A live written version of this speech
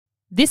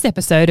This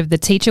episode of the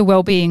Teacher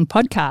Wellbeing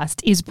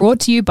Podcast is brought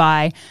to you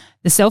by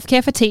the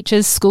Self-Care for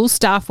Teachers School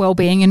Staff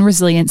Wellbeing and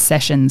Resilience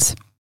Sessions.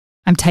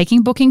 I'm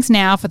taking bookings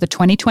now for the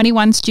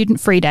 2021 Student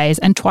Free Days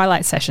and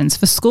Twilight Sessions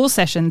for school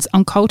sessions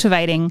on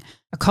cultivating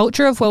a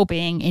culture of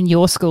wellbeing in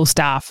your school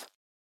staff.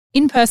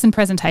 In-person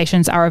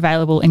presentations are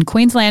available in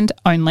Queensland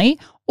only,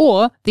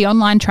 or the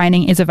online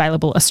training is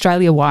available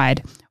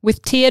Australia-wide,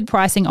 with tiered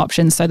pricing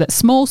options so that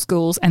small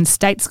schools and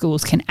state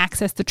schools can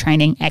access the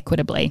training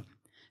equitably.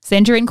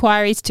 Send your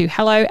inquiries to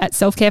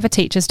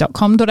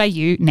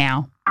hello@selfcareforteachers.com.au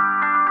now.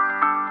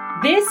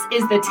 This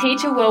is the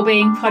Teacher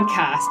Wellbeing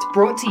Podcast,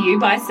 brought to you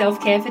by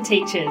Self-Care for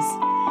Teachers,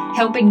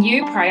 helping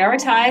you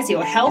prioritise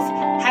your health,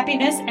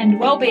 happiness and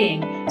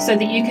wellbeing so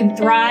that you can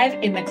thrive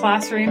in the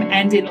classroom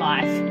and in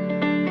life.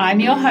 I'm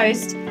your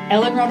host,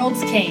 Ellen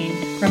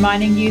Ronalds-Keane,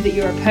 reminding you that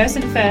you're a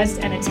person first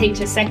and a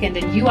teacher second,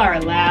 and you are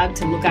allowed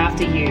to look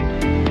after you.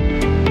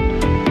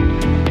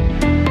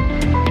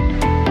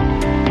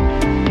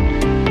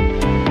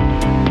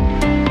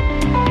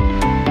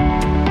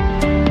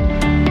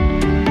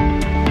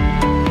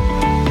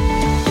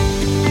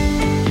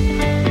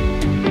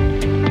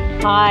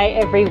 Hi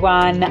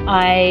everyone,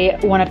 I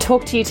want to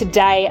talk to you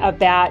today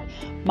about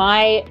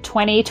my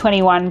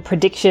 2021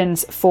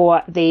 predictions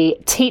for the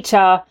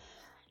teacher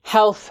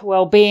health,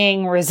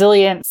 wellbeing,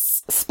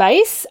 resilience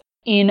space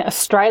in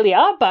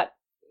Australia, but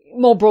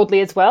more broadly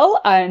as well.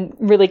 I'm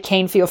really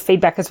keen for your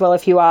feedback as well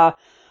if you are,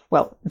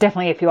 well,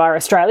 definitely if you are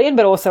Australian,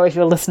 but also if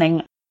you're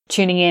listening,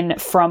 tuning in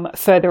from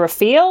further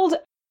afield.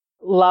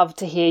 Love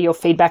to hear your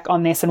feedback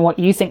on this and what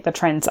you think the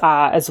trends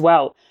are as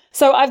well.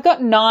 So I've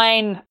got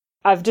 9,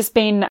 I've just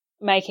been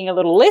making a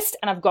little list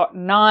and I've got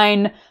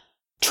 9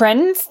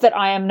 trends that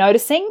I am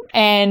noticing,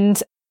 and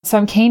so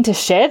I'm keen to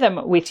share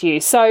them with you.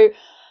 So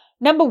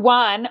number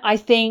 1, I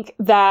think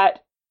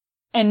that,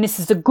 and this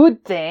is a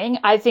good thing,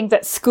 I think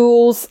that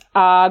schools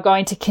are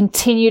going to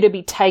continue to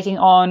be taking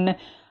on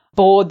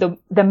board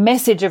the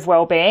message of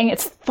wellbeing.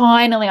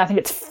 I think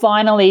it's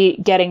finally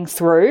getting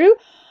through.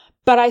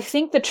 But I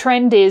think the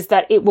trend is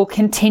that it will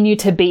continue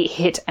to be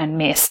hit and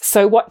miss.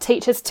 So what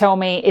teachers tell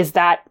me is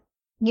that,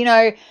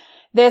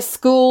 their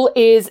school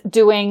is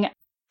doing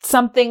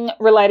something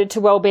related to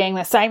wellbeing.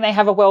 They're saying they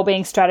have a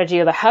wellbeing strategy,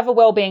 or they have a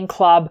wellbeing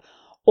club,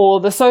 or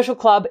the social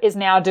club is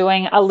now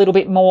doing a little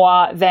bit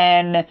more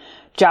than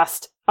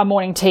just a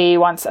morning tea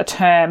once a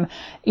term.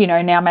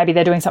 Now maybe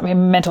they're doing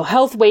something mental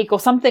health week or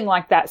something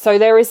like that. So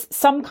there is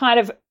some kind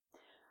of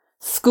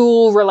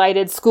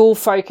school-related,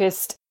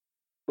 school-focused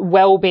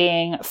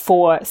wellbeing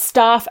for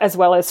staff as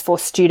well as for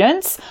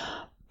students,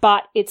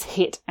 but it's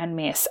hit and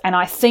miss. And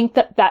I think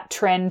that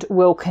trend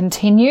will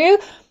continue. I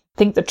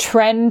think the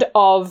trend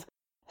of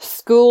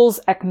schools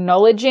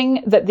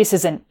acknowledging that this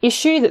is an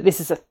issue, that this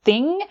is a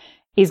thing,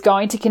 is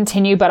going to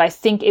continue, but I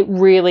think it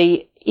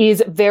really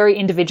is very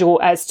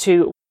individual as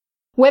to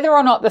whether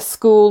or not the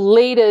school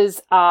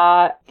leaders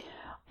are,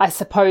 I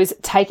suppose,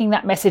 taking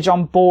that message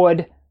on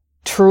board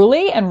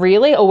truly and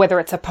really, or whether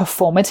it's a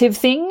performative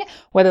thing,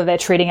 whether they're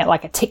treating it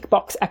like a tick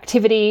box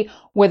activity,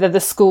 whether the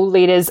school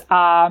leaders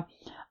are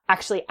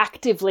actually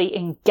actively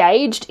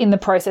engaged in the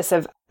process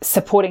of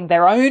supporting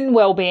their own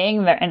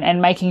well-being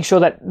and making sure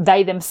that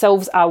they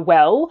themselves are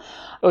well,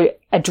 or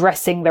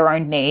addressing their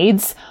own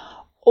needs,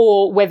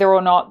 or whether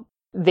or not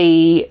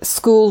the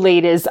school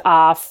leaders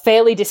are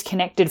fairly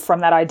disconnected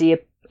from that idea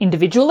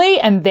individually,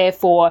 and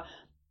therefore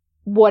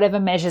whatever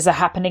measures are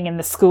happening in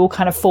the school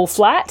kind of fall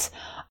flat.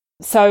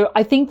 So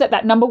I think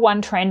that number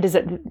 1 trend is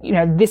that,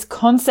 this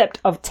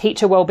concept of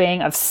teacher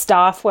well-being, of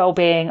staff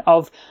well-being,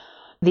 of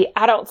the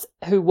adults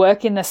who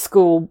work in the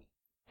school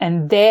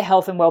and their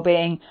health and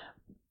well-being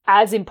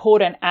as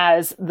important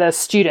as the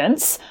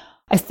students.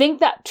 I think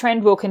that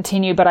trend will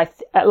continue, but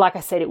like I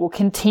said, it will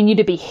continue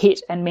to be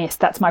hit and miss.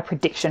 That's my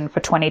prediction for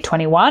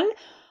 2021.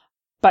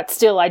 But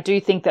still, I do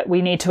think that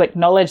we need to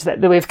acknowledge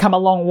that we've come a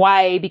long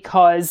way,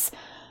 because,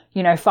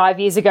 5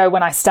 years ago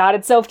when I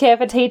started Self-Care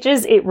for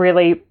Teachers, it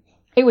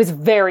was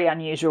very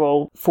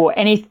unusual for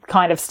any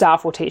kind of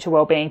staff or teacher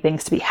wellbeing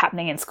things to be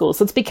happening in schools.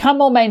 So it's become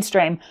more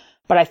mainstream,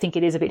 but I think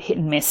it is a bit hit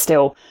and miss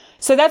still.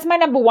 So that's my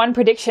number 1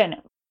 prediction.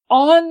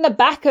 On the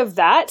back of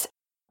that,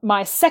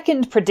 my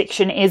second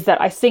prediction is that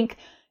I think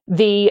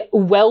the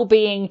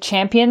wellbeing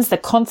champions, the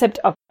concept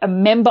of a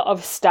member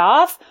of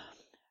staff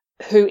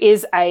who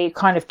is a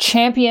kind of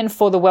champion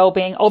for the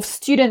wellbeing of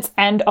students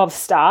and of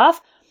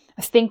staff,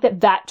 I think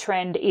that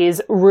trend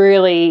is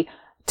really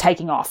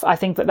taking off. I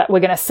think that we're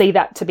going to see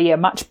that to be a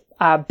much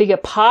bigger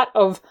part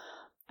of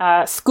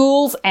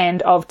schools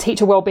and of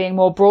teacher wellbeing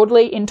more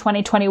broadly in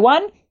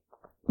 2021,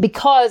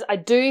 because I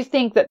do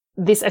think that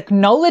this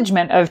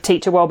acknowledgement of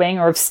teacher wellbeing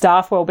or of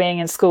staff wellbeing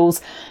in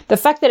schools, the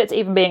fact that it's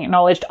even being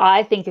acknowledged,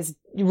 I think is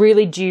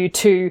really due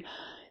to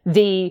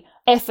the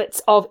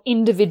efforts of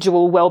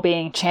individual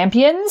wellbeing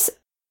champions.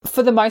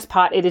 For the most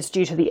part, it is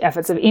due to the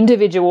efforts of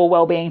individual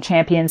wellbeing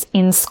champions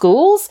in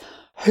schools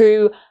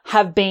who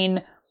have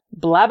been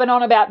blabbing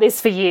on about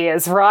this for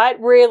years, right?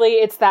 Really,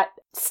 it's that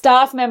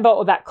staff member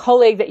or that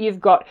colleague that you've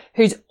got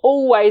who's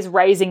always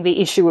raising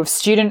the issue of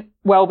student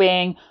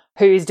wellbeing,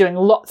 who's doing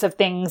lots of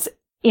things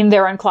in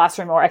their own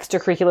classroom or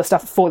extracurricular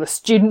stuff for the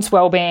students'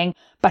 well-being,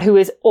 but who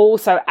is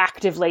also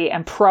actively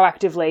and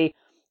proactively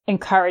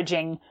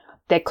encouraging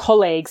their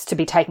colleagues to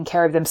be taking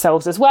care of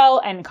themselves as well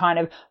and kind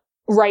of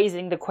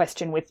raising the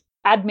question with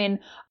admin.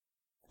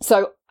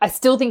 So I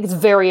still think it's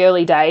very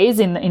early days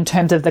in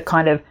terms of the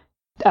kind of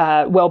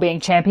wellbeing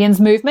champions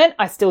movement.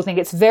 I still think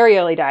it's very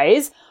early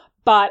days,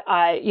 but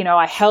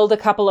I held a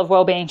couple of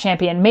wellbeing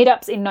champion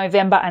meetups in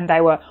November and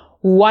they were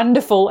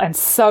wonderful and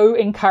so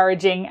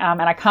encouraging.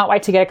 And I can't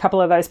wait to get a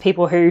couple of those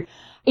people who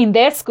in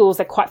their schools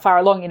are quite far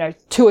along,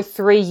 2 or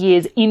 3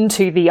 years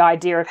into the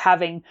idea of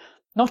having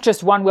not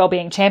just one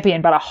wellbeing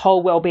champion, but a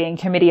whole wellbeing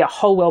committee, a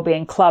whole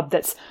wellbeing club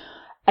that's,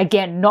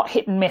 again, not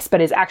hit and miss,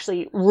 but is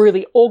actually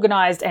really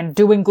organized and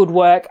doing good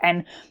work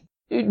and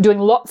doing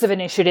lots of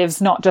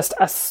initiatives, not just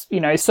a,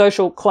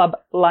 social club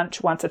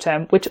lunch once a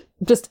term, which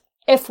just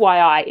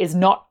FYI is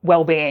not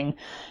wellbeing.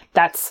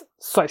 That's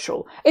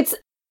social. It's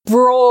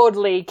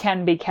broadly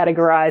can be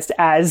categorized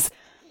as,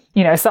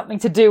 something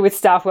to do with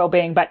staff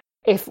wellbeing. But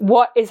if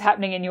what is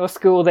happening in your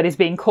school that is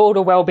being called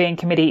a wellbeing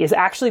committee is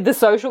actually the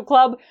social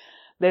club,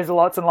 there's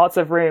lots and lots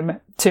of room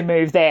to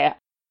move there.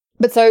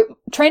 But so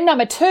trend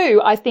number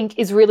 2, I think,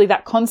 is really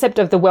that concept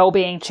of the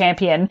wellbeing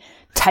champion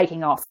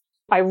taking off.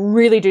 I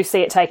really do see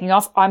it taking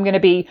off. I'm going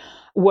to be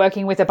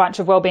working with a bunch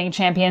of wellbeing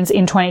champions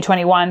in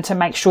 2021 to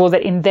make sure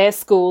that in their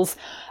schools,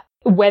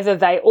 whether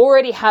they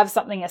already have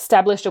something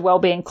established, a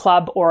wellbeing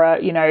club or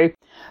a,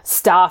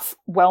 staff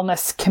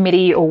wellness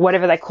committee or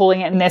whatever they're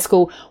calling it in their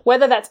school,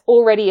 whether that's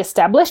already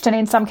established, and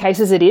in some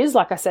cases it is,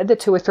 like I said, they're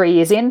 2 or 3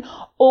 years in,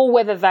 or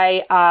whether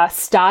they are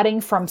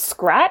starting from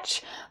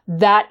scratch,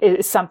 that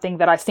is something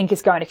that I think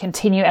is going to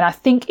continue. And I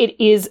think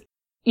it is,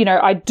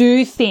 I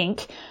do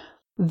think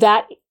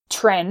that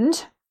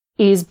trend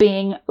is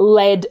being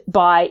led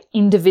by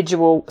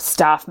individual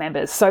staff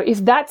members. So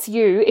if that's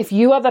you, if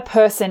you are the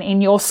person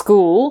in your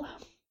school,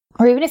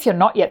 or even if you're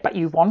not yet, but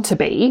you want to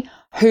be,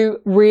 who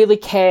really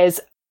cares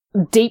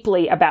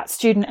deeply about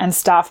student and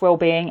staff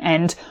wellbeing,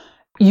 and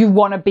you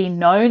want to be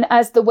known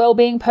as the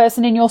wellbeing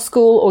person in your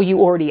school, or you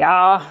already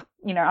are,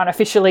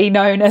 unofficially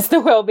known as the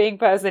wellbeing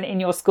person in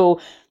your school,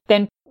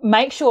 then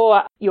make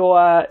sure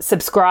you're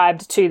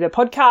subscribed to the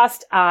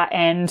podcast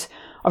and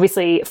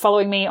obviously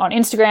following me on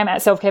Instagram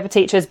at Self-Care for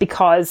Teachers,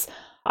 because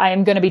I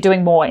am going to be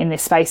doing more in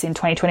this space in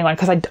 2021,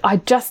 because I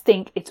just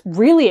think it's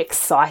really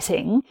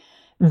exciting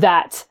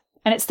that,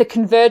 and it's the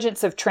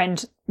convergence of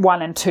trend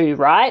 1 and 2,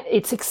 right?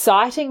 It's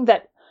exciting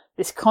that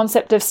this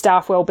concept of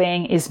staff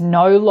wellbeing is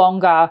no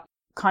longer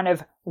kind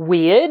of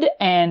weird.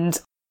 And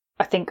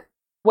I think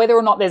whether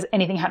or not there's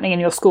anything happening in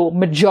your school,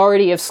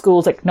 majority of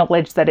schools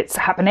acknowledge that it's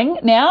happening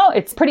now.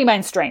 It's pretty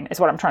mainstream is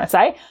what I'm trying to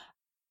say.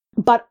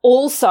 But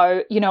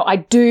also, I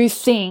do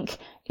think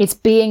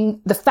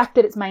the fact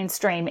that it's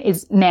mainstream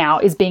is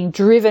being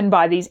driven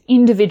by these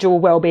individual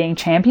wellbeing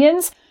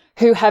champions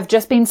who have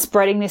just been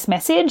spreading this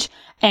message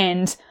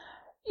and,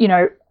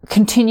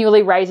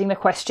 continually raising the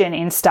question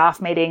in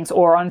staff meetings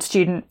or on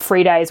student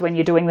free days when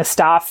you're doing the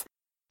staff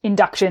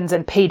inductions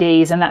and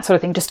PDs and that sort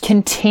of thing, just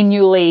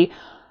continually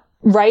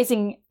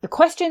raising the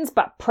questions,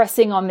 but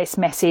pressing on this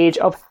message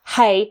of,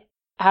 hey,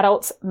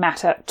 adults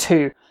matter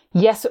too.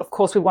 Yes, of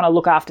course, we want to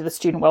look after the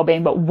student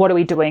wellbeing, but what are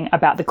we doing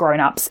about the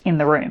grown-ups in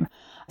the room?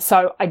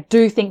 So I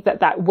do think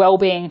that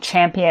wellbeing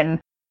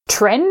champion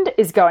trend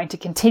is going to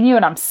continue,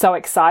 and I'm so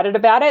excited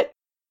about it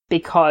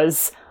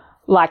because,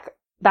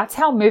 that's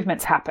how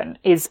movements happen,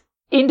 is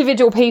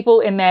individual people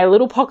in their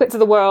little pockets of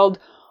the world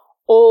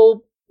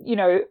all,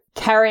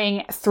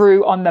 carrying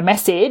through on the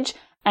message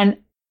and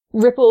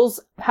ripples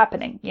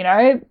happening,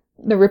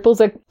 the ripples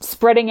are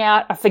spreading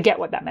out. I forget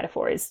what that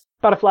metaphor is.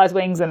 Butterflies'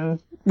 wings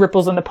and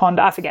ripples in the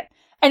pond. I forget.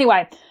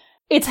 Anyway,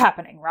 it's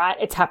happening, right?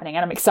 It's happening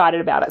and I'm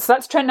excited about it. So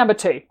that's trend number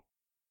 2.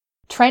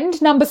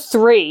 Trend number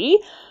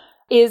 3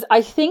 is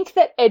I think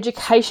that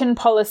education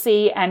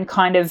policy and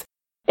kind of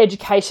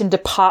education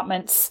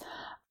departments,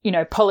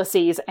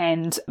 policies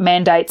and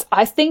mandates,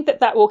 I think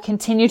that will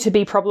continue to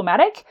be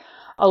problematic.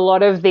 A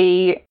lot of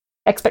the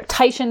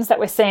expectations that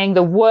we're seeing,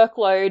 the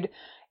workload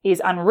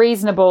is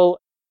unreasonable.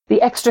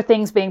 The extra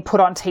things being put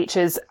on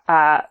teachers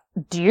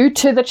due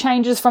to the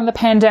changes from the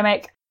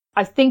pandemic,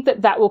 I think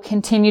that will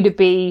continue to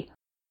be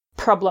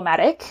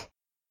problematic.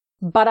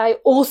 But I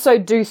also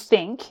do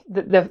think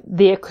that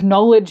the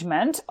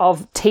acknowledgement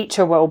of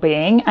teacher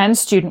wellbeing and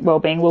student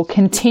wellbeing will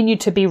continue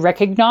to be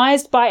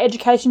recognised by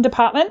education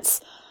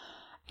departments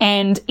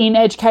and in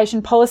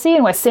education policy.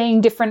 And we're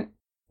seeing different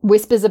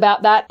whispers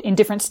about that in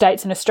different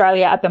states in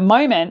Australia at the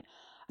moment.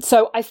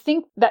 So I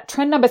think that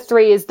trend number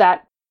 3 is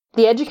that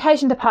the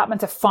education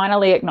departments are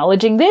finally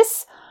acknowledging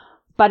this,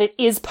 but it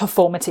is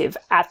performative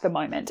at the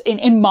moment.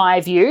 In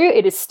my view,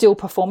 it is still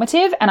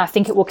performative, and I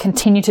think it will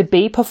continue to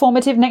be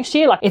performative next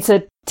year. It's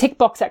a tick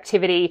box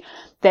activity.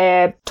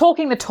 They're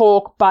talking the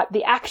talk, but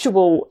the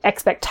actual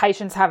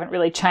expectations haven't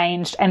really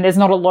changed, and there's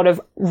not a lot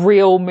of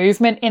real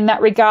movement in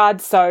that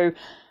regard. So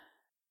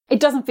it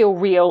doesn't feel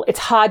real. It's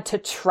hard to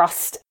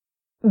trust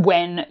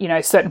when,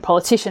 certain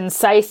politicians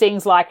say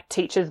things like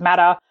teachers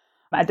matter.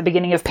 at the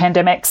beginning of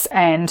pandemics,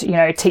 and,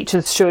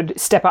 teachers should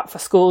step up for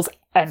schools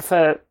and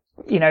for,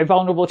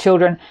 vulnerable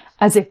children,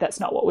 as if that's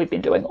not what we've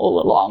been doing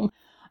all along.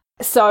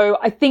 So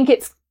I think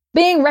it's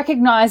being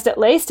recognised, at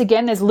least.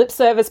 Again, there's lip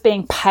service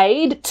being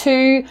paid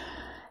to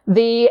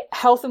the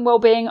health and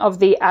well-being of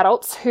the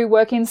adults who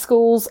work in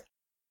schools.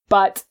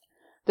 But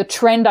the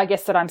trend, I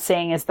guess, that I'm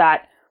seeing is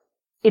that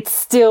it's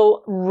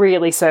still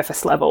really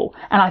surface level.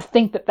 And I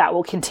think that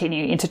will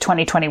continue into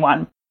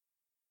 2021.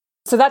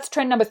 So that's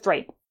trend number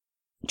 3.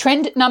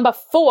 Trend number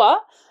 4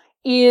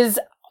 is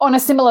on a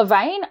similar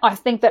vein. I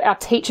think that our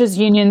teachers'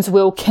 unions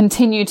will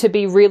continue to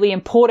be really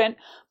important,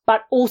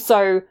 but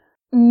also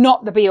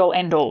not the be-all,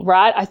 end-all,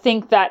 right? I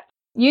think that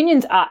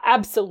unions are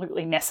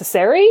absolutely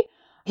necessary.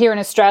 Here in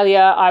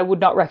Australia, I would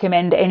not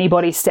recommend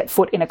anybody step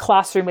foot in a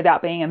classroom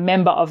without being a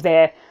member of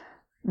their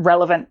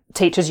relevant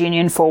teachers'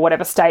 union for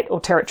whatever state or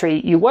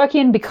territory you work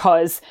in,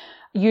 because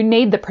you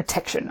need the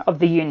protection of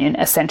the union,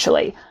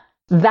 essentially.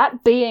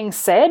 That being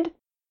said,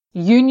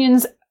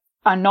 unions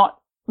are not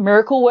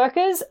miracle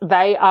workers.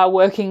 They are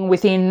working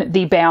within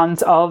the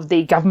bounds of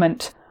the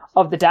government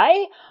of the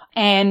day.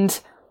 And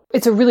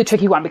it's a really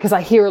tricky one, because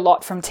I hear a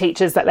lot from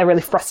teachers that they're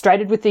really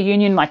frustrated with the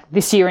union. Like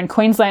this year in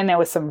Queensland, there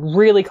were some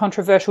really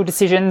controversial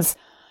decisions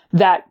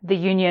that the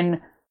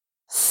union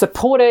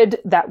supported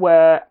that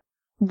were,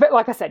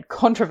 like I said,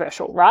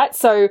 controversial, right?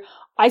 So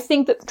I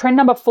think that trend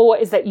number 4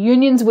 is that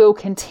unions will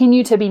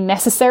continue to be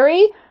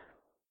necessary,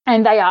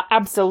 and they are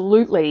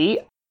absolutely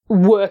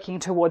working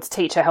towards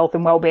teacher health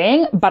and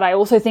well-being. But I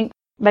also think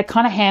they're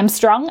kind of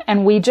hamstrung,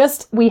 and we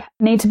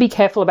need to be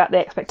careful about the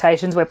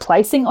expectations we're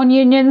placing on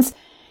unions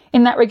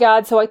in that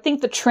regard. So I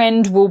think the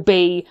trend will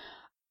be,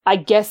 I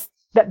guess,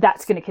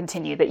 that's going to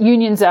continue, that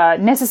unions are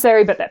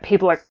necessary, but that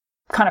people are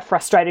kind of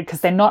frustrated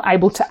because they're not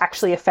able to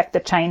actually affect the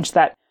change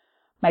that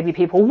maybe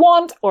people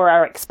want or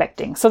are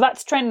expecting. So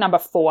that's trend number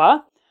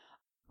 4.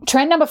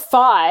 Trend number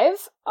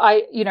 5,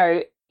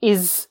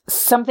 is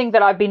something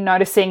that I've been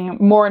noticing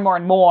more and more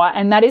and more,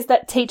 and that is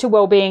that teacher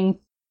wellbeing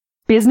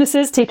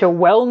businesses, teacher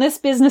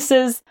wellness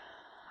businesses,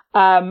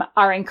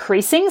 are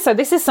increasing. So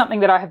this is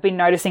something that I have been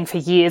noticing for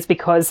years,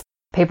 because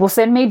people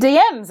send me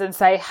DMs and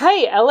say,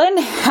 "Hey, Ellen,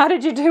 how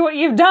did you do what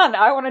you've done?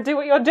 I want to do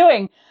what you're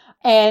doing."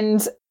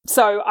 And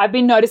so I've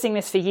been noticing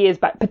this for years,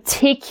 but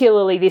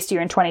particularly this year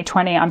in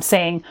 2020, I'm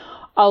seeing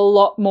a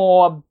lot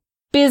more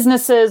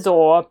businesses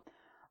or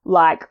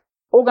like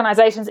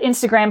organizations,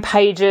 Instagram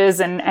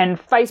pages and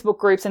Facebook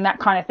groups and that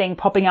kind of thing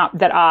popping up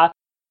that are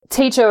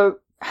teacher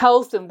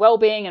health and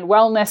well-being and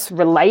wellness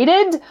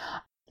related.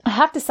 I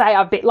have to say,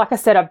 I've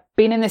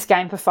been in this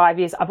game for 5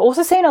 years. I've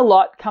also seen a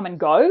lot come and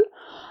go,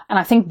 and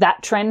I think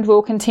that trend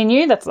will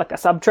continue. That's like a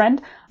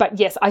sub-trend. But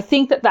yes, I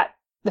think that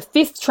the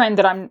 5th trend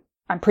that I'm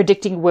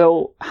predicting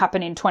will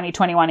happen in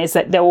 2021 is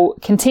that there will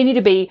continue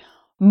to be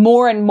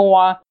more and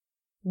more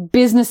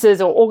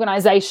businesses or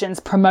organizations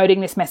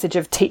promoting this message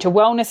of teacher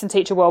wellness and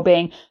teacher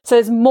wellbeing. So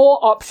there's more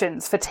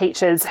options for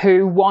teachers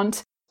who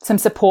want some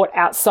support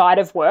outside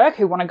of work,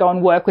 who want to go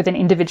and work with an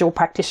individual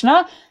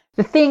practitioner.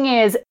 The thing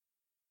is,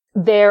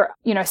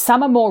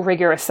 some are more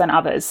rigorous than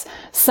others.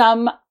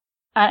 Some,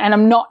 and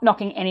I'm not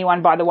knocking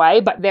anyone, by the way,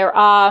 but there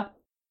are,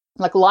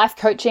 like, life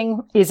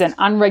coaching is an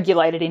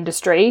unregulated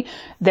industry.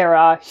 There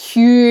are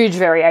huge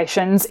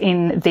variations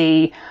in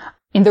the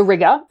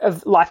rigor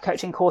of life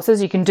coaching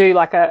courses. You can do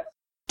like a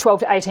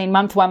 12 to 18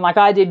 month one like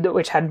I did,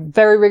 which had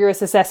very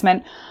rigorous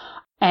assessment.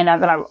 And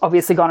then I've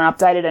obviously gone and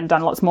updated and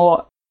done lots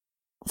more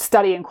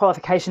study and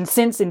qualification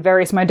since in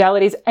various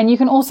modalities. And you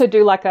can also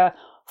do like a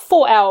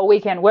 4-hour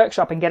weekend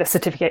workshop and get a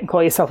certificate and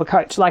call yourself a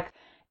coach. Like,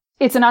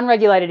 it's an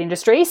unregulated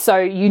industry, so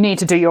you need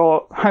to do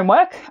your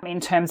homework in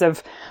terms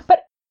of,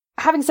 but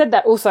having said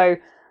that, also,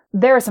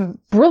 there are some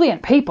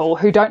brilliant people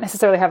who don't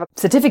necessarily have a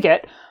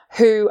certificate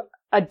who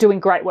are doing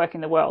great work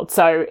in the world.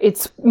 So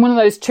it's one of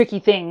those tricky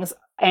things.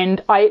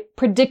 And I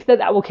predict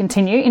that will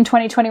continue in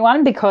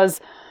 2021, because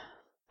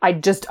I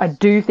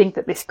do think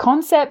that this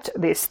concept,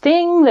 this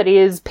thing that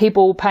is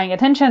people paying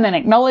attention and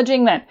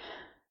acknowledging that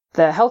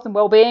the health and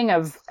well-being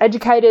of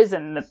educators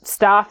and the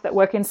staff that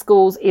work in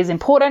schools is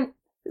important.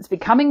 It's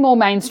becoming more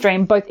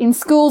mainstream, both in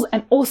schools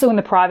and also in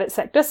the private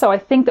sector. So I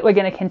think that we're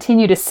going to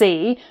continue to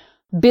see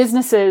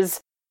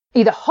businesses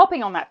either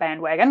hopping on that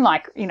bandwagon,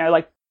 like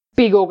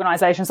big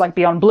organizations like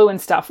Beyond Blue and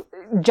stuff,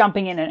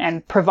 jumping in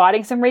and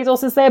providing some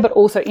resources there, but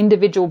also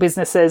individual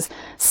businesses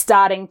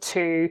starting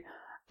to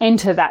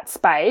enter that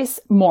space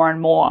more and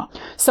more.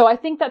 So I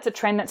think that's a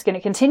trend that's going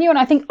to continue. And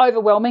I think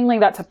overwhelmingly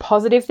that's a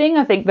positive thing.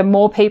 I think the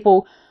more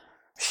people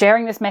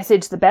sharing this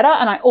message, the better.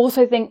 And I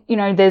also think,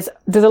 there's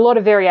a lot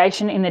of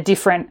variation in the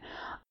different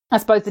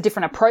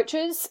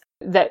approaches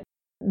that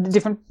the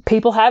different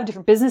people have,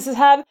 different businesses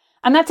have.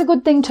 And that's a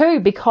good thing too,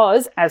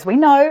 because as we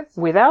know,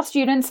 with our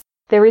students,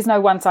 there is no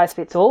one size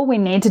fits all. We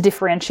need to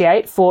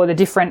differentiate for the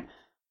different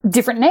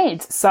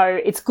needs. So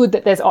it's good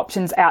that there's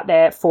options out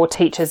there for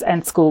teachers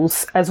and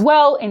schools as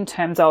well, in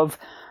terms of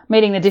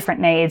meeting the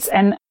different needs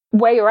and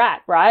where you're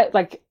at, right?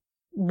 Like,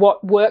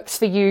 what works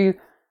for you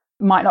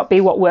might not be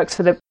what works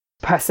for the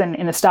person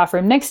in the staff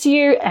room next to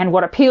you, and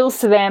what appeals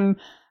to them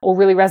or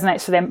really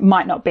resonates for them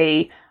might not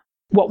be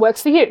what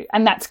works for you.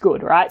 And that's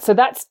good, right? So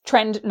that's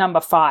trend number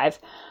 5.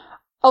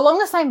 Along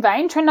the same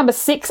vein, trend number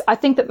 6, I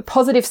think that the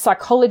positive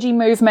psychology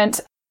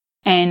movement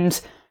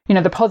and,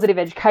 the positive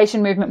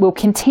education movement will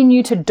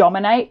continue to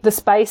dominate the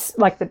space,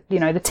 like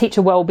the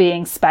teacher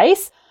wellbeing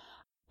space.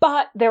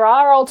 But there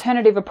are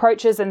alternative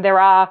approaches, and there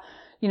are,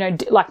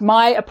 like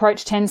my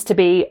approach tends to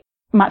be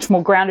much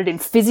more grounded in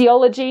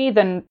physiology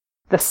than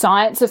the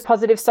science of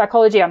positive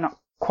psychology. I'm not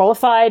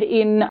qualified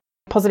in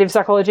positive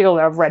psychology,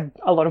 although I've read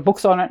a lot of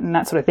books on it and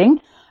that sort of thing.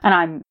 And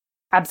I'm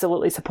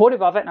absolutely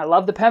supportive of it, and I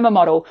love the PERMA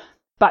model.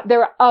 But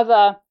there are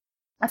other,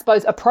 I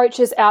suppose,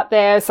 approaches out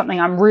there. Something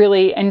I'm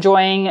really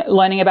enjoying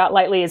learning about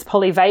lately is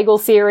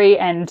polyvagal theory,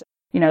 and,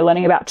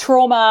 learning about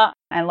trauma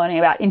and learning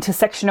about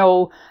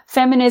intersectional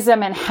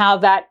feminism and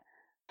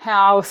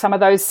how some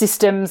of those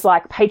systems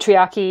like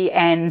patriarchy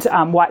and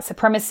white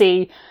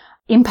supremacy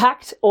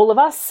impact all of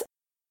us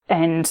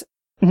and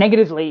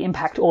negatively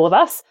impact all of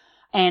us,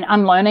 and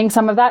unlearning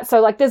some of that.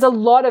 So there's a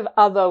lot of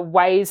other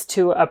ways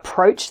to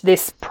approach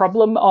this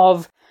problem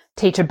of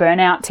teacher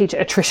burnout, teacher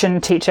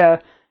attrition,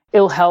 teacher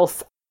ill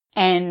health.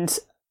 And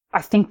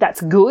I think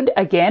that's good.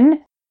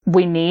 Again,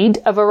 we need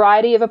a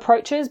variety of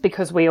approaches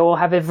because we all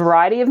have a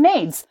variety of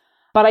needs.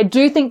 But I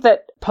do think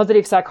that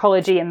positive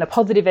psychology and the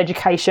positive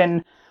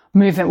education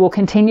movement will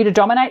continue to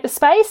dominate the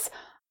space.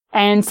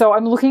 And so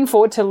I'm looking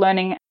forward to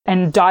learning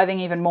and diving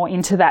even more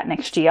into that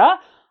next year.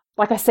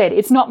 Like I said,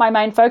 it's not my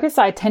main focus.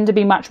 I tend to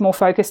be much more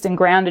focused and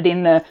grounded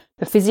in the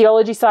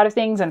physiology side of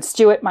things. And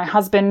Stuart, my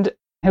husband,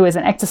 who is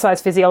an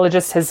exercise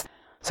physiologist, has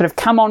sort of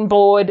come on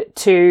board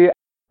to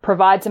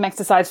provide some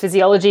exercise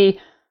physiology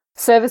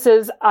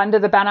services under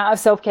the banner of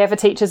self-care for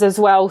teachers as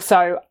well.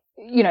 So,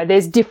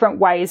 there's different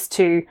ways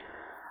to,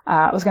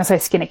 I was going to say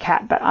skin a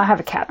cat, but I have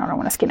a cat and I don't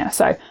want to skin her.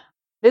 So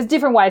there's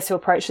different ways to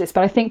approach this,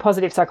 but I think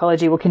positive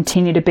psychology will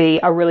continue to be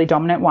a really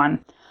dominant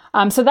one.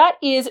 So that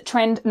is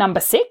trend number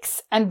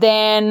 6. And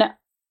then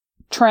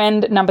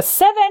trend number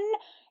 7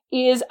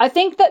 is I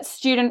think that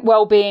student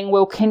wellbeing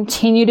will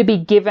continue to be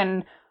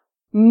given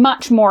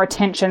much more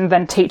attention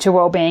than teacher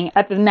wellbeing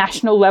at the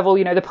national level,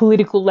 the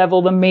political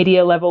level, the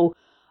media level.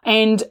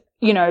 And,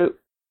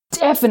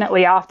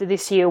 definitely after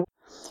this year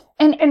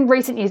and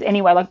recent years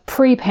anyway, like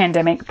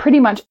pre-pandemic, pretty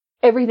much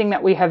everything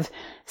that we have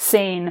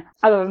seen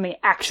other than the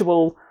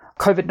actual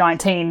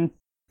COVID-19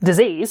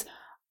 disease,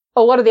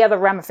 a lot of the other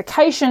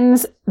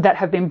ramifications that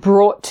have been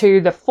brought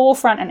to the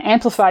forefront and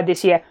amplified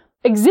this year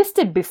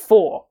existed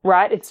before,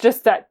 right? It's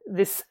just that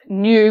this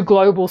new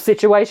global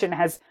situation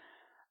has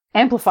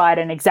amplified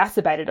and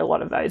exacerbated a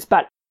lot of those.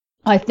 But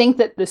I think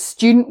that the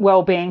student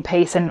wellbeing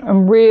piece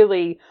and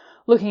really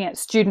looking at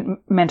student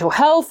mental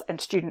health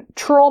and student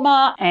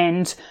trauma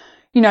and,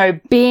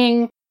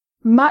 being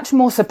much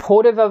more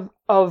supportive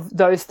of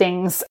those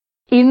things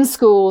in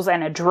schools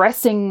and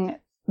addressing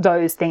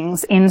those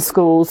things in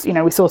schools.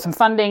 We saw some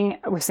funding.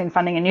 We've seen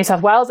funding in New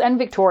South Wales and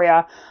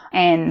Victoria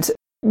and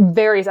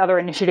various other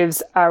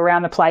initiatives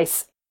around the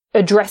place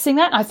addressing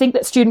that. I think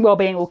that student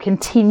wellbeing will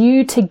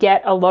continue to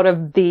get a lot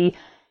of the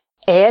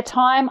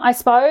airtime, I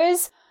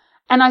suppose.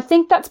 And I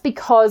think that's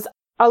because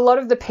a lot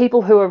of the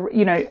people who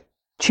are,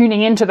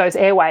 tuning into those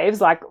airwaves,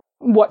 like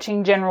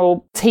watching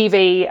general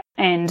TV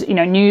and,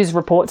 news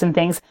reports and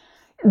things,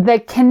 they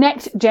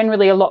connect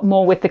generally a lot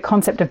more with the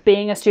concept of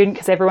being a student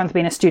because everyone's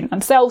been a student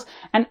themselves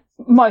and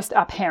most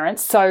are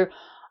parents. So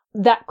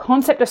that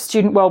concept of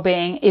student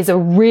wellbeing is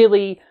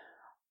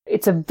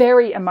it's a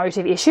very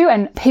emotive issue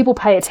and people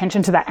pay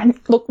attention to that. And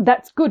look,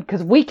 that's good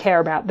because we care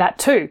about that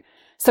too.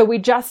 So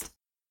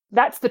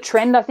that's the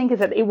trend, I think, is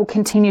that it will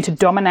continue to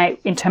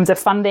dominate in terms of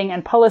funding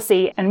and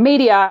policy and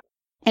media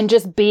and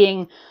just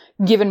being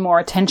given more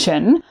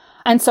attention.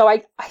 And so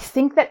I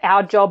think that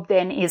our job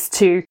then is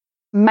to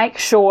make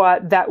sure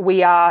that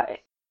we are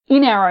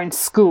in our own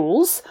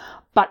schools,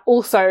 but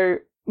also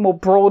more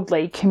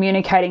broadly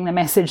communicating the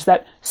message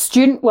that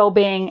student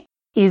wellbeing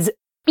is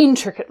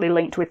intricately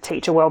linked with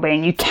teacher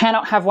wellbeing. You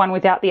cannot have one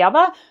without the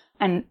other.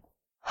 And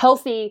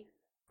healthy,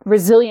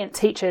 resilient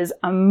teachers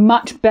are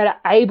much better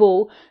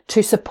able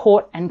to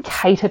support and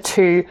cater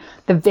to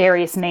the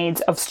various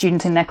needs of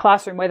students in their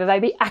classroom, whether they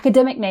be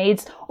academic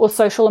needs or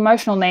social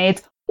emotional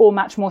needs or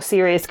much more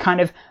serious kind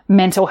of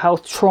mental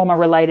health trauma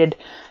related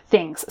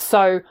things.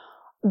 So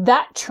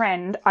that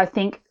trend, I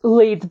think,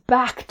 leads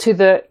back to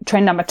the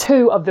trend number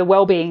 2 of the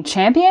wellbeing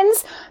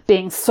champions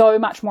being so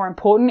much more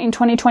important in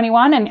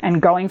 2021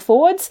 and going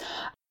forwards,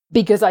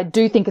 because I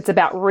do think it's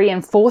about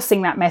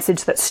reinforcing that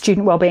message that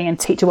student wellbeing and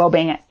teacher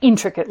wellbeing are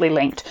intricately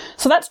linked.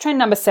 So that's trend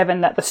number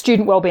 7, that the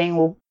student wellbeing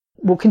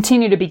will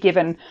continue to be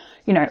given,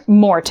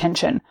 more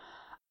attention.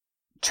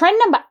 Trend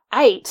number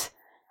 8,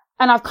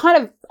 and I've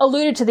kind of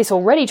alluded to this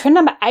already, trend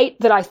number 8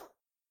 that I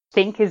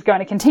think is going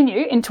to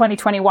continue in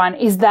 2021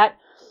 is that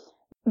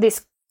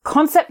this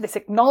concept, this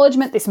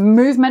acknowledgement, this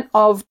movement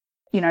of,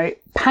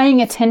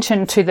 paying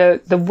attention to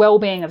the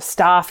well-being of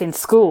staff in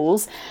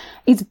schools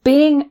is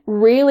being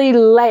really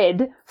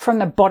led from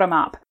the bottom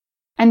up.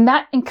 And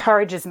that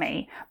encourages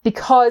me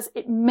because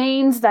it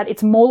means that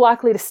it's more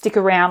likely to stick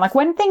around. Like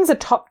when things are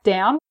top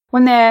down,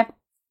 when they're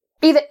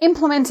either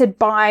implemented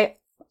by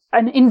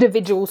an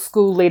individual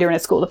school leader in a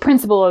school, the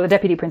principal or the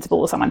deputy principal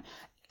or someone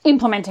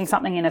implementing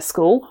something in a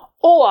school,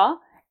 or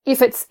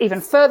if it's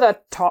even further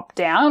top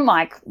down,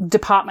 like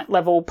department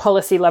level,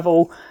 policy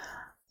level,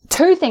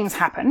 two things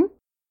happen.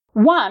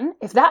 One,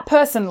 if that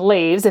person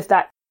leaves, if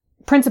that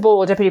principal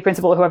or deputy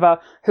principal or whoever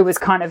who was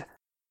kind of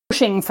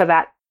pushing for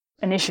that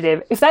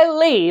initiative, if they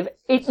leave,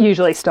 it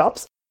usually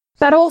stops.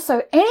 But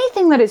also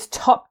anything that is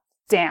top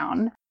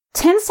down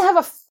tends to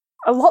have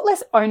a lot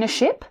less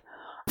ownership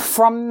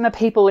from the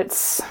people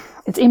it's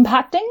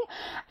impacting.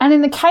 And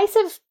in the case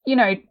of,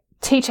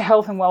 teacher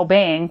health and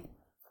well-being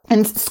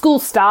and school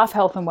staff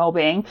health and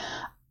well-being,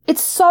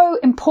 it's so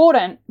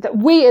important that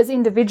we as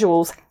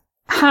individuals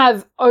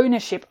have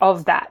ownership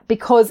of that,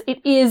 because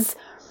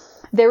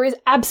there is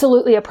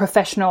absolutely a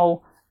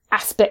professional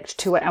aspect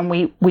to it, and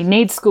we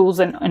need schools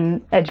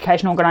and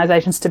education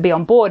organisations to be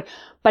on board,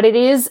 but it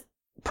is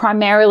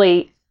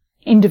primarily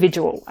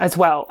individual as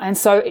well. And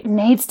so it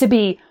needs to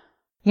be,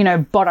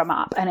 bottom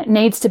up, and it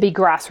needs to be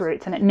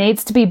grassroots, and it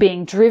needs to be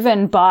being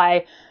driven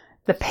by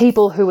the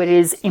people who it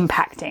is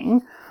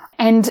impacting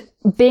and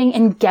being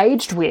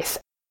engaged with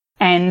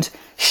and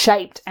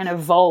shaped and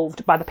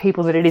evolved by the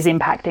people that it is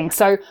impacting.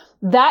 So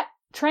that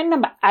trend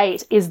number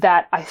 8 is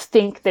that I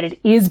think that it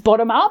is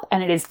bottom up,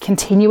 and it is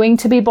continuing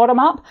to be bottom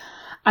up.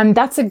 And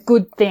that's a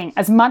good thing.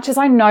 As much as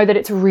I know that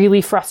it's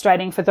really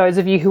frustrating for those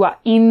of you who are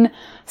in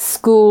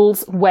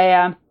schools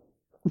where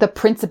the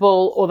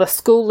principal or the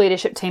school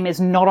leadership team is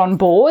not on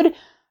board,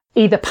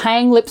 either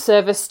paying lip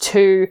service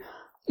to,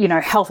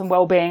 health and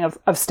well-being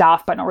of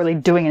staff, but not really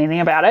doing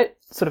anything about it,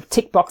 sort of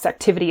tick box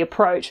activity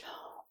approach,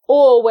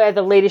 or where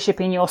the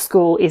leadership in your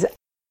school is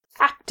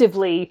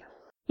actively,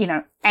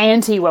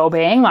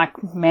 anti-well-being.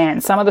 Like, man,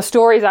 some of the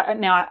stories,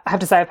 now I have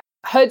to say, I've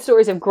heard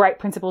stories of great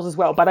principals as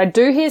well, but I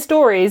do hear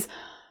stories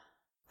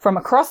from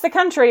across the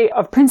country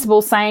of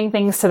principals saying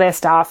things to their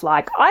staff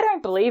like, I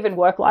don't believe in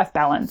work-life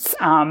balance,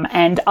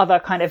 and other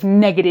kind of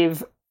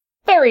negative,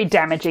 very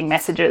damaging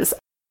messages.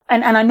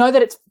 And I know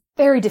that it's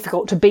very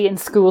difficult to be in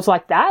schools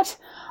like that,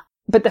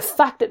 but the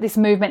fact that this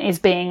movement is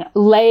being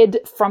led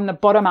from the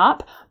bottom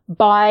up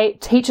by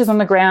teachers on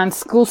the ground,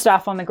 school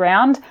staff on the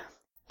ground,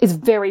 is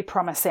very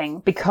promising,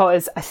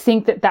 because I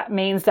think that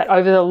means that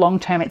over the long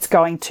term it's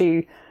got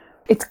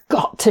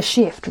to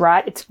shift,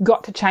 right? It's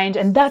got to change.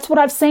 And that's what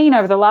I've seen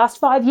over the last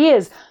 5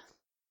 years,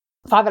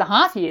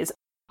 5.5 years.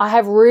 I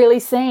have really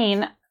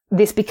seen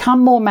this become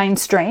more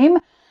mainstream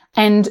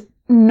and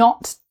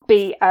not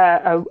be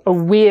a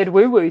weird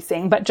woo-woo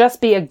thing, but just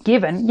be a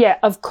given. Yeah,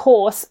 of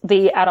course,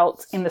 the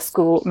adults in the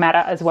school matter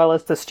as well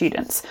as the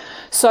students.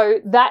 So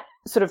that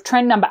sort of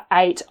trend number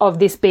 8 of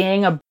this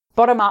being a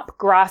bottom-up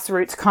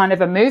grassroots kind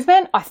of a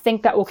movement, I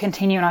think that will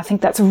continue, and I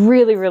think that's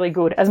really, really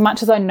good. As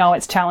much as I know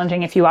it's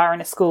challenging if you are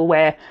in a school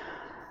where,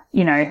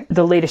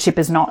 the leadership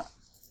is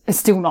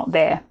still not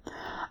there.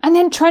 And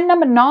then trend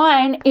number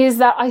 9 is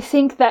that I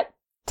think that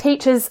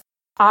teachers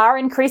are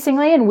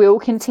increasingly and will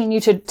continue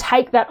to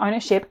take that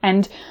ownership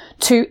and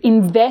to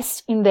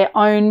invest in their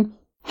own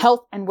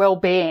health and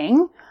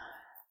well-being,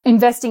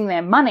 investing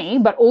their money,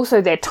 but also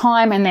their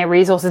time and their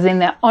resources in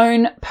their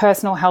own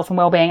personal health and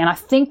well-being. And I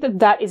think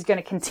that is going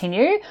to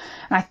continue. And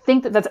I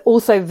think that that's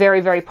also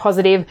very, very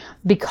positive,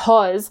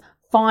 because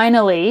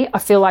finally I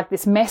feel like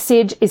this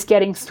message is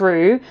getting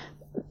through.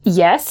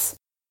 Yes,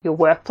 your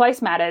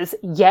workplace matters.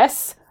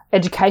 Yes,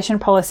 education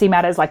policy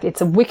matters. Like,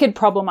 it's a wicked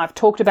problem. I've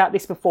talked about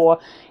this before.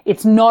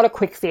 It's not a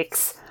quick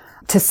fix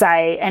to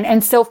say,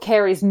 and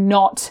self-care is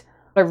not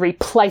a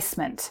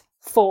replacement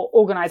for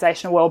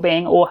organizational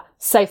well-being or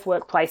safe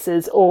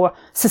workplaces or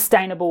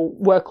sustainable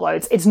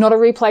workloads. It's not a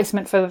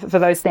replacement for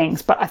those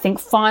things. But I think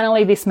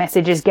finally this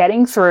message is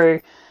getting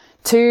through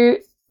to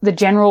the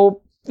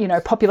general,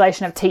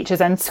 population of teachers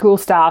and school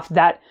staff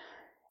that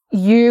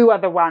you are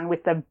the one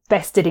with the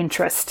vested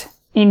interest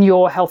in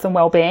your health and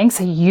well-being.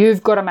 So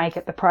you've got to make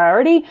it the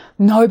priority.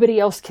 Nobody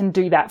else can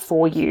do that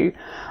for you.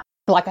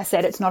 Like I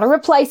said, it's not a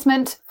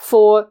replacement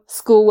for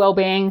school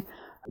well-being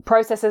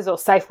processes or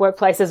safe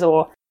workplaces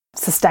or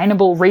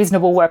sustainable,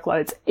 reasonable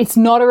workloads. It's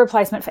not a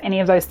replacement for any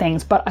of those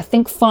things. But I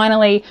think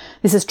finally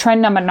this is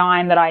trend number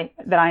 9 that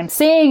I'm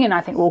seeing, and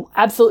I think will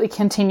absolutely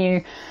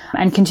continue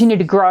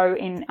to grow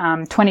in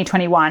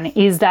 2021,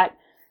 is that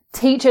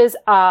teachers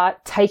are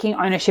taking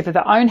ownership of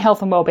their own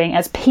health and well-being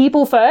as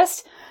people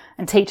first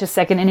and teachers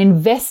second, and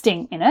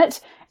investing in it,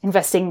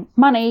 investing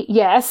money,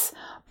 yes,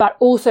 but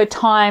also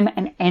time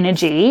and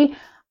energy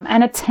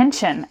and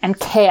attention and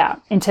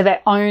care into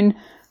their own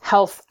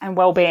health and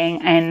well-being,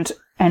 and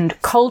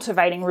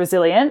cultivating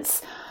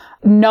resilience,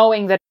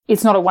 knowing that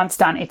it's not a once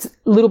done, it's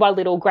little by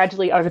little,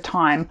 gradually over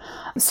time.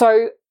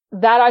 So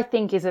that I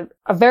think is a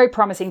very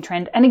promising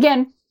trend. And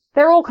again,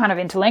 they're all kind of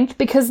interlinked,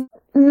 because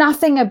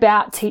nothing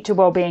about teacher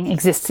well-being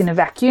exists in a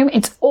vacuum.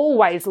 It's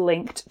always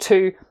linked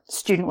to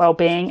student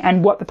well-being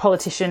and what the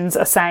politicians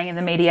are saying in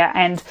the media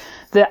and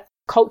the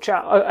culture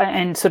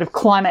and sort of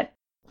climate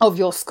of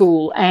your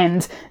school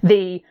and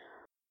the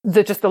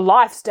just the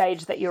life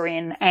stage that you're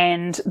in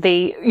and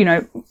the,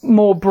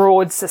 more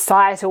broad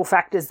societal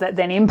factors that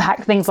then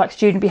impact things like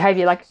student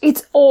behavior. Like,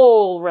 it's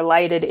all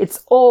related.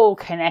 It's all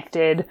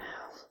connected.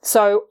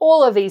 So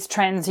all of these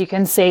trends you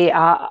can see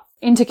are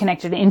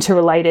interconnected and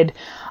interrelated,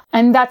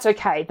 and that's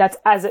okay. That's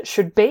as it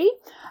should be.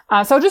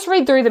 So I'll just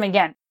read through them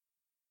again.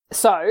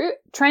 So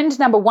trend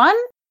number 1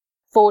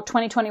 for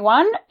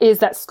 2021 is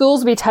that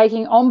schools will be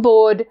taking on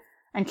board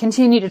and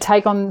continue to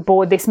take on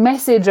board this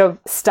message of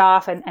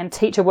staff and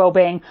teacher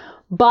wellbeing,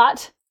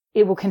 but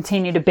it will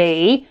continue to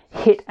be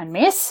hit and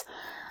miss.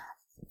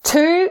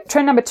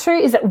 Trend number 2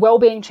 is that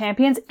wellbeing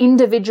champions,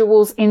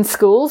 individuals in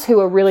schools who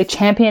are really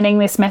championing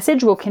this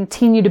message, will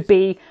continue to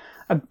be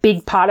a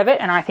big part of it,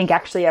 and I think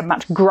actually a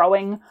much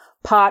growing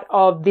part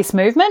of this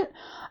movement.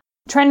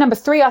 Trend number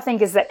 3, I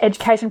think, is that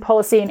education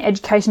policy and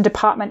education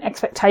department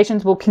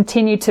expectations will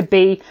continue to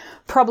be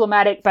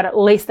problematic, but at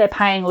least they're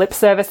paying lip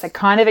service. They're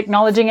kind of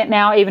acknowledging it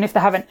now, even if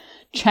they haven't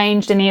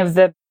changed any of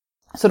the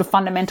sort of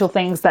fundamental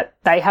things that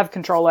they have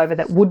control over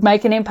that would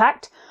make an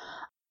impact.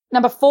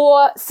 Number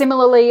 4,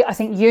 similarly, I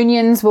think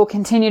unions will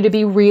continue to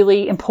be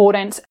really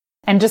important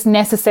and just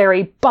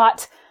necessary,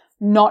 but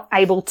not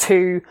able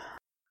to,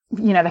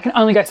 they can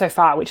only go so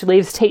far, which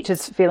leaves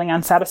teachers feeling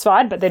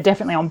unsatisfied, but they're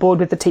definitely on board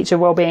with the teacher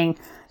wellbeing,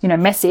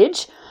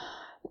 message.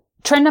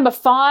 Trend number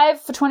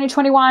 5 for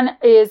 2021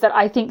 is that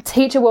I think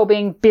teacher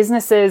wellbeing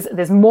businesses,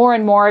 there's more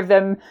and more of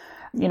them,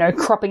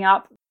 cropping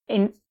up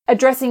in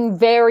addressing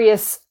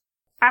various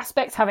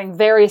aspects, having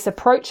various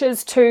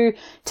approaches to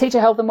teacher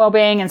health and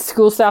wellbeing and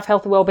school staff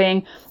health and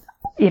wellbeing.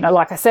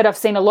 Like I said, I've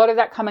seen a lot of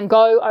that come and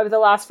go over the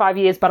last 5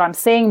 years, but I'm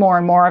seeing more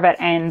and more of it.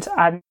 And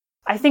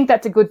I think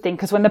that's a good thing,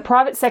 because when the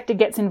private sector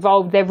gets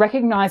involved, they're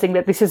recognizing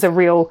that this is a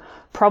real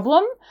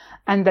problem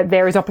and that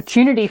there is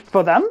opportunity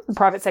for them. The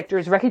private sector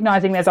is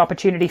recognizing there's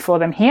opportunity for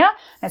them here.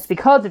 That's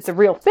because it's a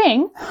real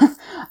thing.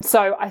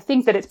 So I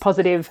think that it's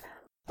positive.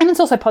 And it's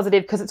also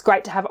positive because it's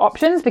great to have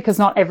options, because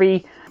not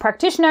every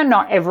practitioner,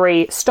 not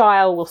every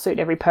style will suit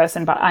every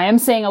person. But I am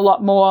seeing a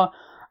lot more,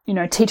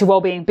 teacher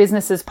wellbeing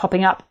businesses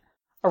popping up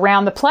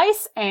around the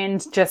place.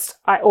 And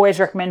I always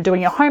recommend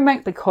doing your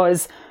homework,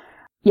 because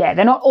they're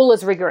not all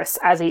as rigorous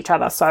as each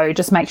other. So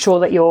just make sure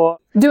that you're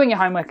doing your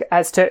homework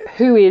as to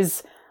who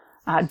is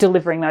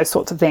delivering those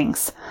sorts of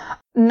things.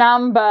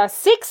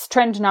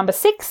 Trend number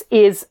 6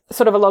 is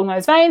sort of along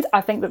those veins.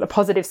 I think that the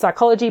positive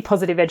psychology,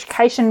 positive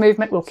education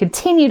movement will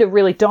continue to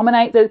really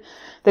dominate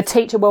the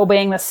teacher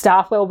wellbeing, the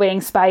staff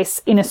wellbeing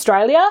space in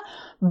Australia.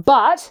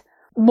 But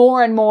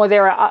more and more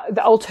there are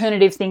the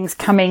alternative things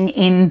coming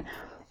in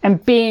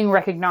and being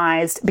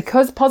recognised,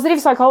 because positive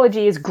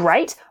psychology is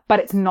great, but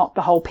it's not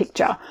the whole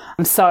picture.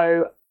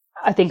 So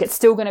I think it's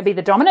still going to be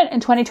the dominant in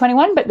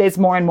 2021, but there's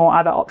more and more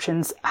other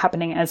options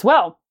happening as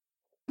well.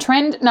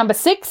 Trend number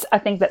 6, I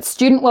think that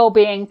student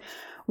wellbeing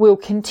will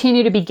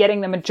continue to be getting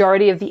the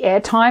majority of the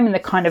airtime in the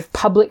kind of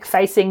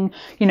public-facing,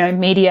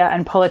 media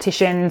and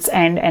politicians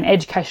and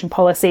education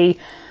policy.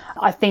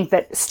 I think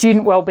that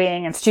student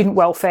wellbeing and student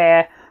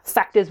welfare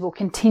factors will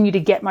continue to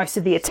get most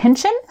of the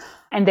attention.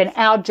 And then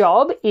our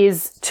job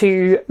is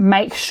to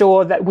make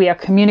sure that we are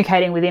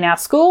communicating within our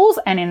schools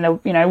and in the,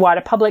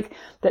 wider public,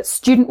 that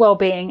student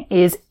wellbeing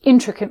is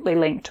intricately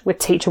linked with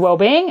teacher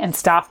wellbeing and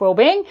staff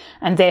wellbeing,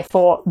 and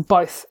therefore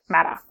both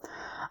matter.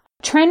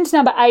 Trend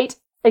number 8,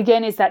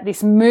 again, is that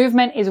this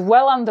movement is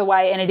well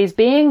underway and it is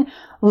being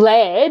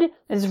led,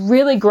 it's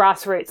really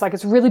grassroots, like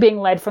it's really being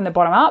led from the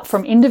bottom up,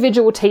 from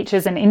individual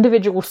teachers and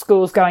individual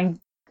schools going,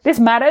 this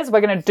matters,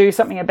 we're going to do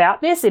something about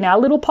this in our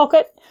little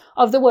pocket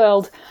of the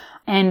world.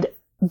 And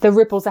the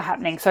ripples are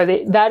happening. So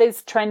that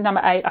is trend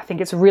number 8. I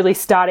think it's really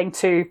starting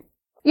to,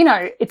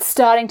 it's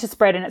starting to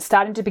spread and it's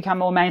starting to become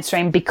more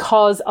mainstream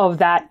because of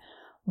that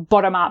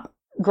bottom-up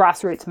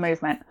grassroots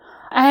movement.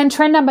 And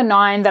trend number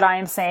 9 that I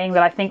am seeing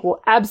that I think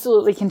will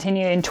absolutely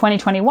continue in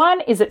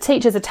 2021 is that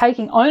teachers are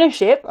taking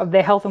ownership of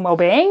their health and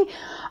well-being.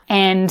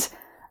 And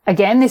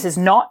again, this does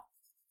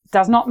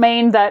not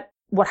mean that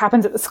what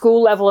happens at the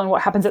school level and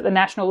what happens at the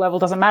national level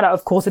doesn't matter.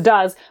 Of course it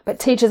does. But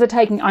teachers are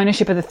taking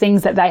ownership of the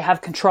things that they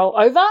have control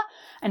over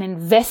and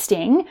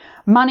investing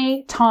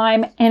money,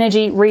 time,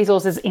 energy,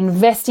 resources,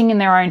 investing in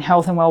their own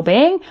health and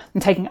well-being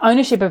and taking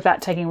ownership of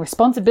that, taking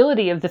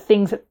responsibility of the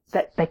things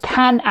that they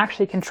can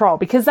actually control.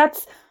 Because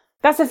that's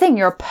the thing.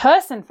 You're a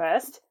person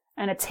first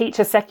and a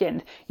teacher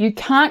second. You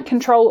can't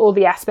control all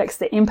the aspects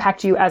that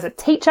impact you as a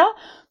teacher,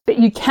 but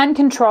you can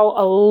control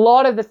a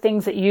lot of the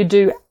things that you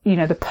do,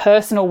 the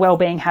personal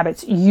well-being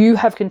habits you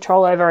have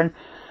control over, and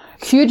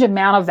a huge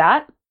amount of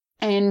that.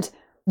 And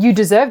you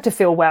deserve to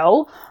feel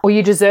well, or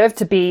you deserve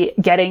to be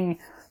getting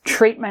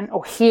treatment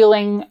or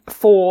healing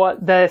for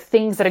the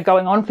things that are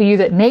going on for you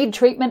that need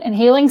treatment and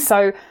healing.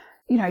 So,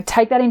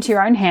 take that into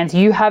your own hands.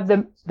 You have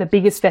the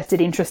biggest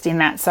vested interest in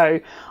that. So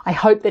I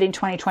hope that in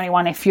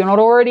 2021, if you're not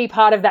already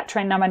part of that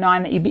trend number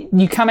 9, that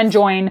you come and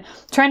join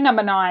trend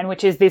number 9,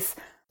 which is this,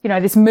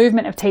 this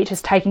movement of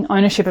teachers taking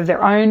ownership of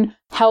their own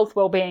health,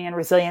 well-being and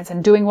resilience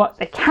and doing what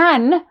you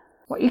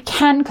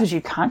can, because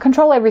you can't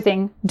control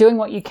everything, doing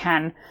what you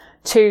can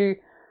to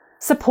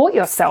support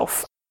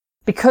yourself.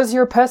 because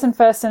you're a person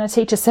first and a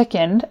teacher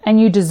second, and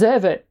you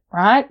deserve it,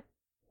 right?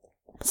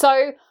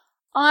 So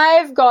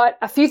I've got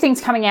a few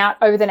things coming out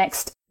over the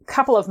next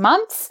couple of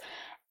months.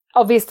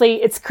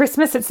 Obviously, it's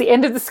Christmas, it's the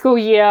end of the school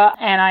year,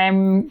 and I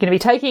am going to be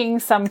taking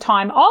some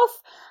time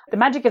off. The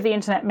magic of the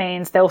internet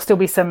means there'll still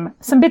be some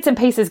bits and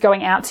pieces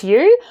going out to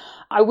you.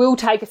 I will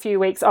take a few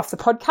weeks off the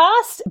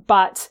podcast,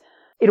 but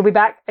it'll be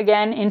back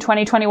again in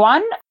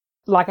 2021,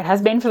 like it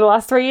has been for the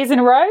last 3 years in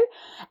a row.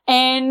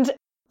 And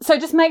so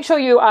just make sure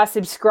you are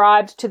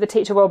subscribed to the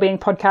Teacher Wellbeing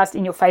Podcast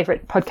in your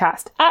favorite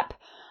podcast app.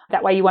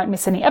 That way you won't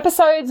miss any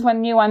episodes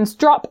when new ones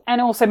drop. And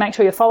also make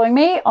sure you're following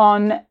me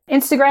on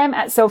Instagram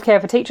at Self-Care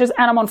for Teachers.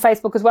 And I'm on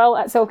Facebook as well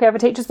at Self-Care for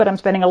Teachers, but I'm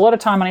spending a lot of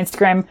time on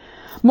Instagram,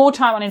 more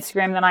time on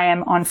Instagram than I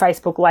am on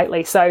Facebook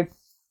lately. So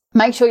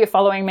make sure you're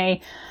following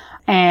me,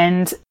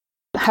 and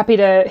happy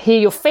to hear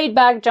your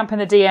feedback. Jump in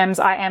the DMs.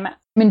 I am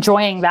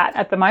enjoying that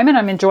at the moment.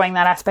 I'm enjoying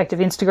that aspect of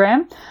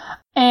Instagram.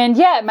 And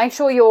yeah, make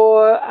sure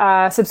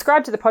you're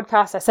subscribed to the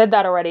podcast. I said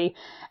that already.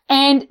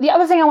 And the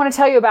other thing I want to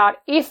tell you about,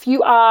 if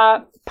you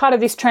are part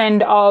of this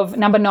trend of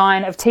number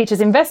 9 of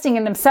teachers investing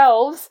in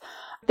themselves,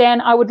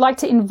 then I would like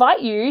to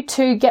invite you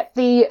to get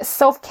the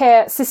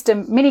Self-Care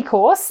System mini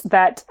course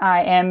that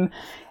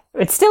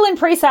it's still in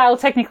pre-sale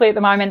technically at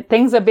the moment.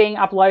 Things are being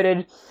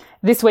uploaded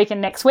this week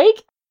and next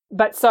week.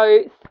 But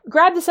so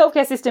grab the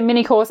Self-Care System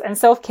mini course and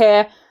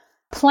Self-Care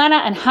Planner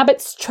and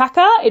Habits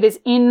Tracker. It is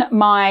in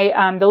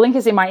my, the link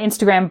is in my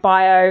Instagram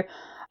bio.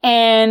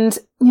 And,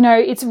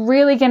 it's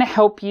really going to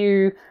help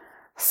you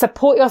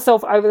support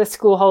yourself over the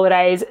school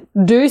holidays,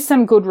 do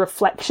some good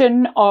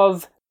reflection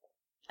of,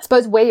 I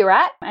suppose, where you're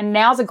at. And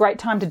now's a great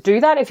time to do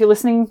that. If you're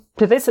listening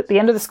to this at the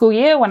end of the school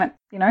year,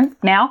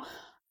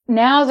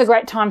 now's a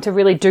great time to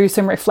really do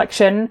some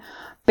reflection,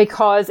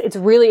 because it's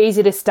really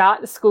easy to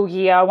start the school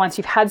year once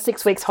you've had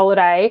 6 weeks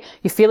holiday,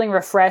 you're feeling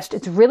refreshed.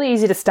 It's really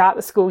easy to start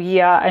the school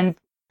year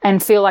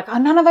and feel like,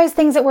 none of those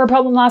things that were a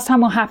problem last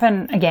time will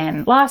happen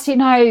again. Last year,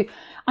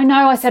 I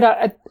know I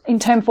said in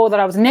term 4 that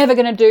I was never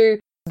going to do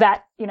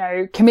that,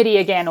 committee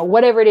again or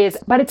whatever it is,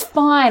 but it's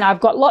fine. I've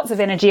got lots of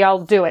energy.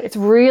 I'll do it. It's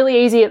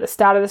really easy at the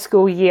start of the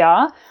school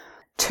year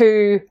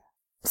to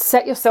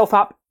set yourself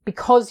up,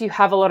 because you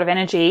have a lot of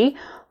energy,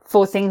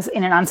 for things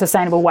in an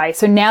unsustainable way.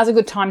 So now's a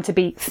good time to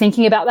be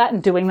thinking about that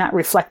and doing that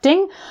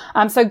reflecting.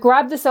 So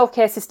grab the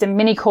Self-Care System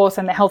mini course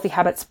and the Healthy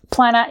Habits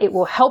Planner. It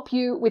will help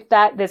you with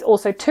that. There's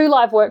also 2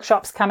 live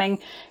workshops coming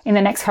in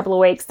the next couple of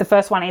weeks. The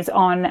first one is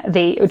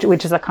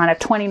which is a kind of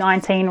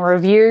 2019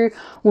 review,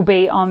 will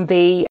be on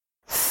the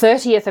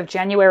 30th of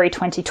January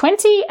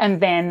 2020, and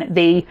then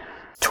the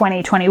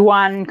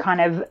 2021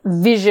 kind of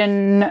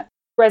vision,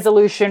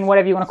 resolution,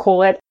 whatever you want to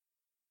call it,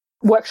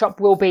 workshop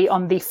will be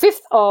on the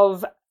 5th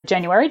of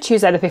January,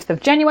 Tuesday the 5th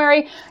of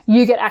January.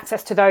 You get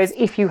access to those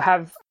if you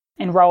have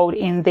enrolled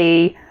in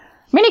the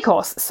mini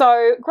course.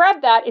 So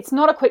grab that. It's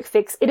not a quick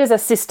fix. It is a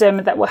system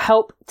that will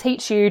help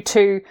teach you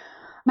to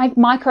make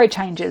micro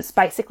changes,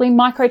 basically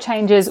micro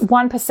changes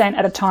 1%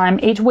 at a time,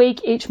 each week,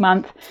 each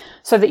month,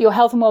 so that your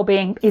health and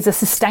well-being is a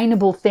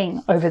sustainable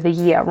thing over the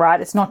year, right?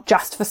 It's not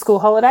just for school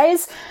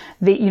holidays.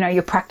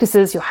 Your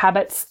practices, your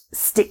habits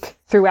stick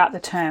throughout the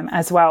term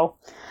as well.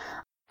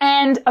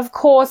 And of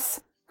course,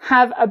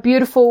 have a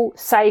beautiful,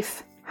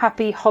 safe,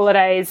 happy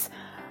holidays.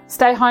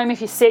 Stay home if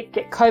you're sick,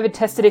 get COVID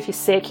tested if you're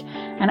sick.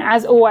 And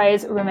as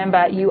always,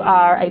 remember, you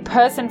are a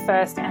person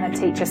first and a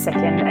teacher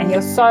second, and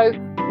you're so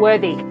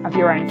worthy of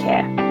your own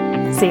care.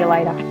 See you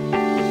later.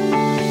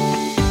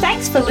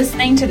 Thanks for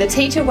listening to the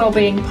Teacher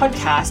Wellbeing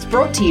Podcast,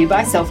 brought to you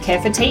by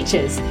Self-Care for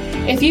Teachers.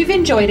 If you've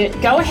enjoyed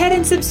it, go ahead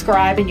and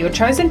subscribe in your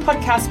chosen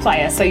podcast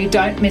player so you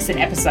don't miss an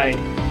episode.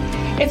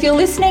 If you're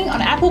listening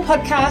on Apple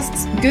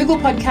Podcasts, Google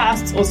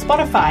Podcasts, or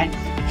Spotify,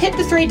 hit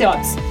the 3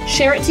 dots,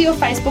 share it to your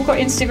Facebook or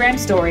Instagram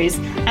stories,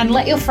 and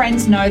let your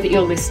friends know that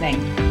you're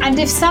listening. And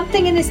if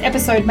something in this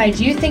episode made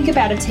you think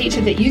about a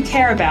teacher that you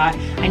care about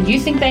and you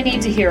think they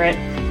need to hear it,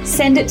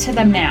 send it to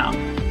them now.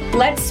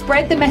 Let's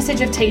spread the message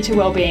of teacher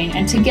wellbeing,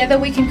 and together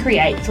we can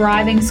create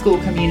thriving school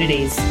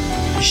communities.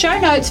 Show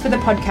notes for the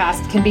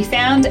podcast can be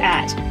found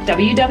at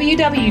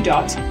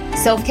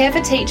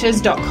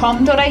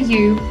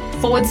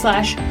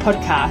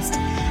www.selfcareforteachers.com.au/podcast.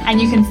 And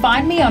you can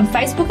find me on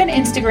Facebook and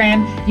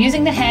Instagram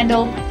using the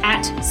handle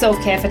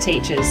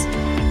 @selfcareforteachers.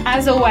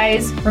 As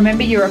always,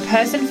 remember, you're a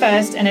person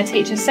first and a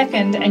teacher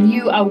second, and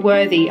you are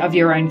worthy of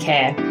your own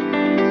care.